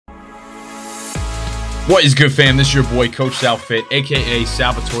What is good, fam? This is your boy, Coach Sal Fit, aka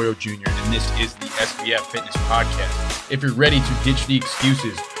Salvatore Jr., and this is the SBF Fitness Podcast. If you're ready to ditch the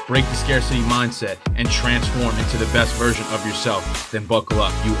excuses, break the scarcity mindset, and transform into the best version of yourself, then buckle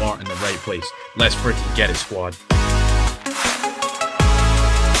up. You are in the right place. Let's freaking get it, squad.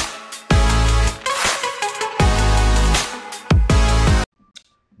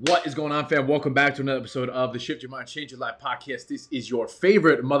 What is going on, fam? Welcome back to another episode of the Shift Your Mind, Change Your Life podcast. This is your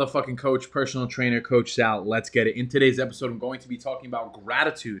favorite motherfucking coach, personal trainer, Coach Sal. Let's get it. In today's episode, I'm going to be talking about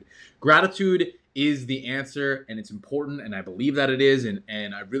gratitude. Gratitude is the answer, and it's important, and I believe that it is, and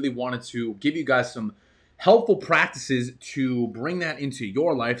I really wanted to give you guys some helpful practices to bring that into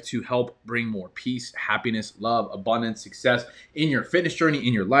your life to help bring more peace, happiness, love, abundance, success in your fitness journey,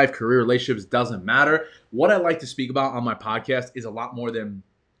 in your life, career, relationships, doesn't matter. What I like to speak about on my podcast is a lot more than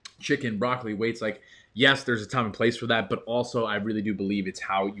chicken, broccoli, weights. Like, yes, there's a time and place for that, but also I really do believe it's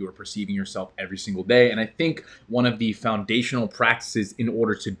how you are perceiving yourself every single day. And I think one of the foundational practices in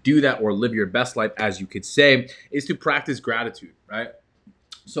order to do that or live your best life, as you could say, is to practice gratitude, right?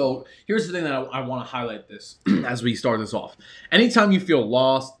 So here's the thing that I want to highlight this as we start this off. Anytime you feel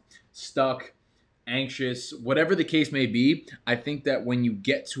lost, stuck, anxious, whatever the case may be, I think that when you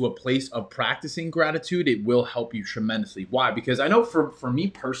get to a place of practicing gratitude, it will help you tremendously. Why? Because I know for me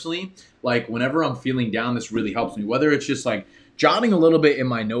personally, like whenever I'm feeling down, this really helps me. Whether it's just like jotting a little bit in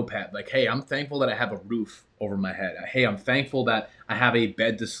my notepad, like, hey, I'm thankful that I have a roof over my head. Hey, I'm thankful that I have a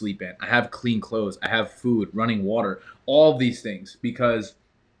bed to sleep in. I have clean clothes. I have food, running water, all of these things, because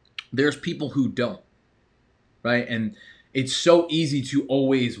there's people who don't, right? And it's so easy to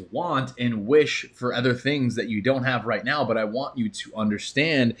always want and wish for other things that you don't have right now, but I want you to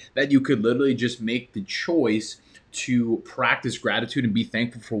understand that you could literally just make the choice to practice gratitude and be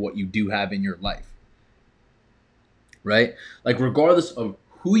thankful for what you do have in your life, right? Like, regardless of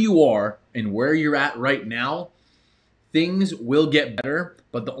who you are and where you're at right now, things will get better,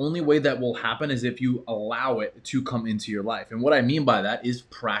 but the only way that will happen is if you allow it to come into your life. And what I mean by that is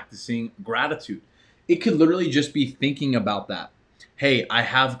practicing gratitude. It could literally just be thinking about that. Hey, I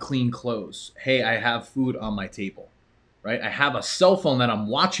have clean clothes. Hey, I have food on my table, right? I have a cell phone that I'm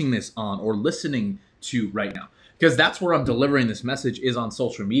watching this on or listening to right now, because that's where I'm delivering this message, is on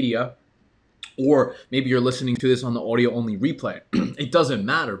social media, or maybe you're listening to this on the audio only replay. It doesn't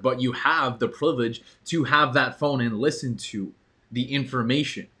matter, but you have the privilege to have that phone and listen to the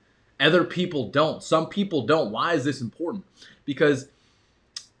information. Other people don't. Some people don't. Why is this important? Because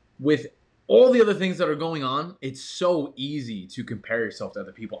with all the other things that are going on, it's so easy to compare yourself to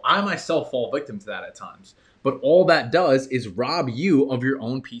other people. I myself fall victim to that at times. But all that does is rob you of your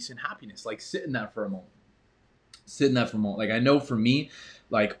own peace and happiness. Like, sit in that for a moment. Sit in that for a moment. Like, I know for me,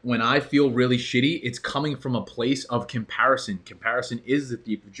 like when I feel really shitty, it's coming from a place of comparison. Comparison is the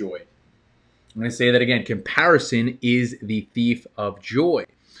thief of joy. I'm going to say that again. Comparison is the thief of joy.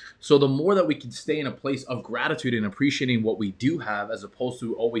 So the more that we can stay in a place of gratitude and appreciating what we do have, as opposed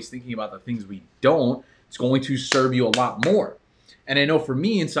to always thinking about the things we don't, it's going to serve you a lot more. And I know for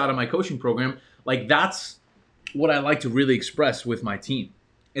me, inside of my coaching program, like, that's what I like to really express with my team.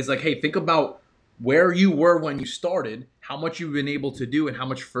 It's like, hey, think about where you were when you started, how much you've been able to do, and how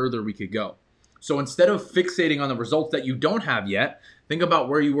much further we could go. So instead of fixating on the results that you don't have yet, think about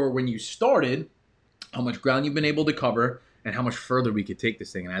where you were when you started, how much ground you've been able to cover, and how much further we could take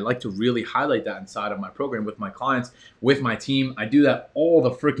this thing. And I like to really highlight that inside of my program with my clients, with my team. I do that all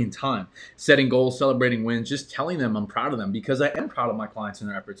the freaking time. Setting goals, celebrating wins, just telling them I'm proud of them, because I am proud of my clients and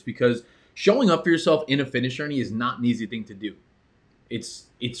their efforts, because showing up for yourself in a fitness journey is not an easy thing to do.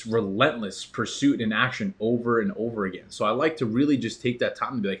 It's relentless pursuit and action over and over again. So I like to really just take that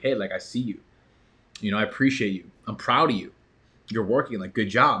time and be like, hey, like, I see you. You know, I appreciate you. I'm proud of you. You're working, like, good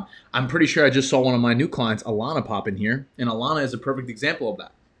job. I'm pretty sure I just saw one of my new clients, Alana, pop in here, and Alana is a perfect example of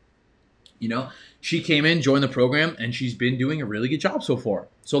that. You know, she came in, joined the program, and she's been doing a really good job so far.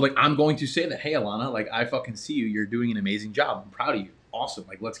 So, like, I'm going to say that, hey, Alana, like, I fucking see you. You're doing an amazing job. I'm proud of you. Awesome.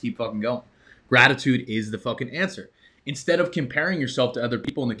 Like, let's keep fucking going. Gratitude is the fucking answer. Instead of comparing yourself to other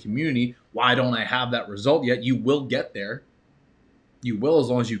people in the community, why don't I have that result yet? You will get there. You will, as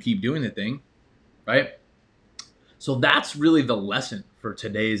long as you keep doing the thing, right? So that's really the lesson for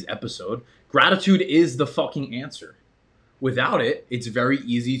today's episode. Gratitude is the fucking answer. Without it, it's very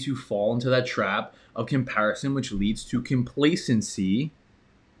easy to fall into that trap of comparison, which leads to complacency,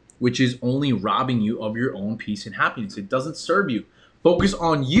 which is only robbing you of your own peace and happiness. It doesn't serve you. Focus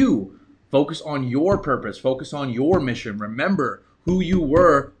on you. Focus on your purpose. Focus on your mission. Remember who you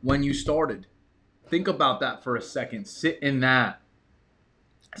were when you started. Think about that for a second. Sit in that.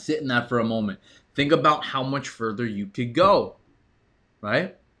 Sit in that for a moment. Think about how much further you could go,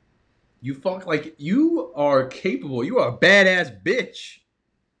 right? You are capable. You are a badass bitch.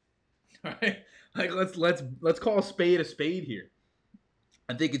 All right? Like let's call a spade here.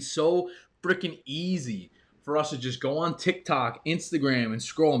 I think it's so freaking easy for us to just go on TikTok, Instagram, and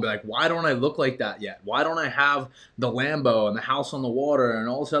scroll and be like, why don't I look like that yet? Why don't I have the Lambo and the house on the water and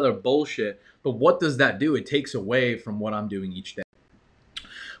all this other bullshit? But what does that do? It takes away from what I'm doing each day.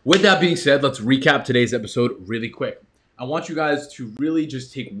 With that being said, let's recap today's episode really quick. I want you guys to really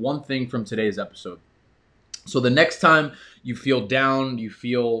just take one thing from today's episode. So the next time you feel down, you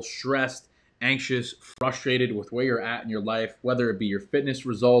feel stressed, anxious, frustrated with where you're at in your life, whether it be your fitness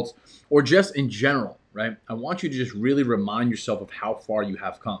results or just in general, right? I want you to just really remind yourself of how far you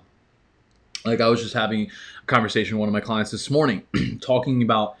have come. Like I was just having a conversation with one of my clients this morning talking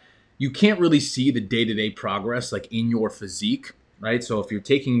about you can't really see the day-to-day progress like in your physique, right? So if you're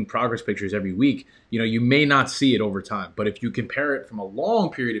taking progress pictures every week, you may not see it over time. But if you compare it from a long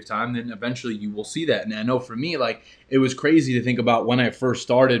period of time, then eventually you will see that. And I know for me, like it was crazy to think about when I first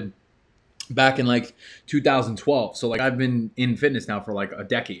started back in like 2012. So like I've been in fitness now for like a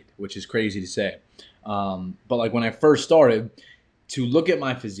decade, which is crazy to say. But like when I first started, to look at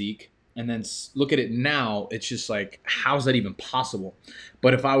my physique and then look at it now, it's just like, how's that even possible?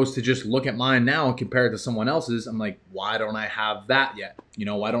 But if I was to just look at mine now and compare it to someone else's, I'm like, why don't I have that yet?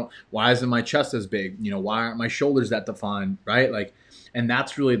 Why isn't my chest as big? Why aren't my shoulders that defined, right? Like, and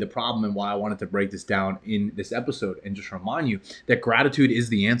that's really the problem and why I wanted to break this down in this episode and just remind you that gratitude is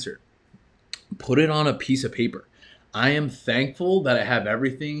the answer. Put it on a piece of paper. I am thankful that I have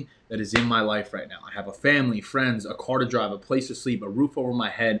everything that is in my life right now. I have a family, friends, a car to drive, a place to sleep, a roof over my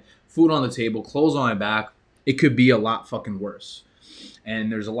head, food on the table, clothes on my back. It could be a lot fucking worse.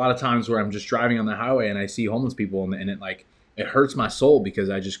 And there's a lot of times where I'm just driving on the highway and I see homeless people and it hurts my soul because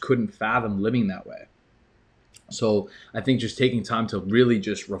I just couldn't fathom living that way. So I think just taking time to really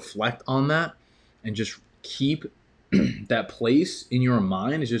just reflect on that and just keep that place in your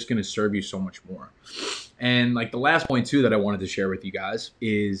mind is just going to serve you so much more. And like the last point too that I wanted to share with you guys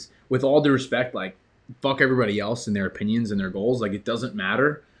is, with all due respect, like fuck everybody else and their opinions and their goals. Like it doesn't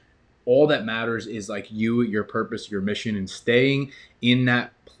matter. All that matters is like you, your purpose, your mission, and staying in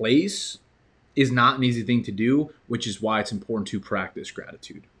that place is not an easy thing to do, which is why it's important to practice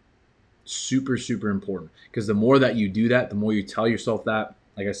gratitude. Super, super important, because the more that you do that, the more you tell yourself that,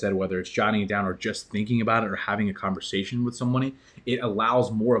 like I said, whether it's jotting it down or just thinking about it or having a conversation with somebody, it allows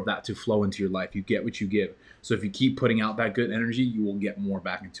more of that to flow into your life. You get what you give. So if you keep putting out that good energy, you will get more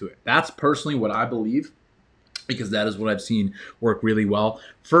back into it. That's personally what I believe, because that is what I've seen work really well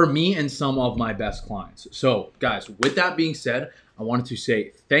for me and some of my best clients. So guys, with that being said, I wanted to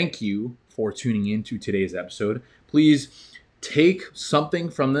say thank you for tuning into today's episode. Please take something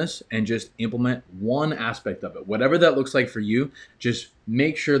from this and just implement one aspect of it. Whatever that looks like for you, just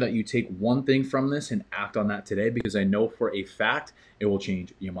make sure that you take one thing from this and act on that today, because I know for a fact it will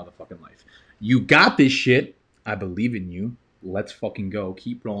change your motherfucking life. You got this shit. I believe in you. Let's fucking go.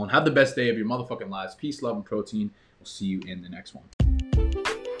 Keep rolling. Have the best day of your motherfucking lives. Peace, love, and protein. We'll see you in the next one.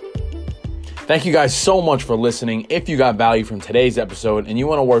 Thank you guys so much for listening. If you got value from today's episode and you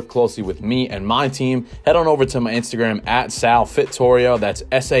want to work closely with me and my team, head on over to my Instagram at SalFittorio. That's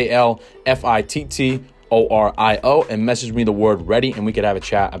SalFittorio, and message me the word ready, and we could have a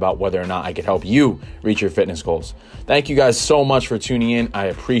chat about whether or not I could help you reach your fitness goals. Thank you guys so much for tuning in. I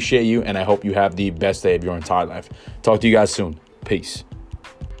appreciate you, and I hope you have the best day of your entire life. Talk to you guys soon. Peace.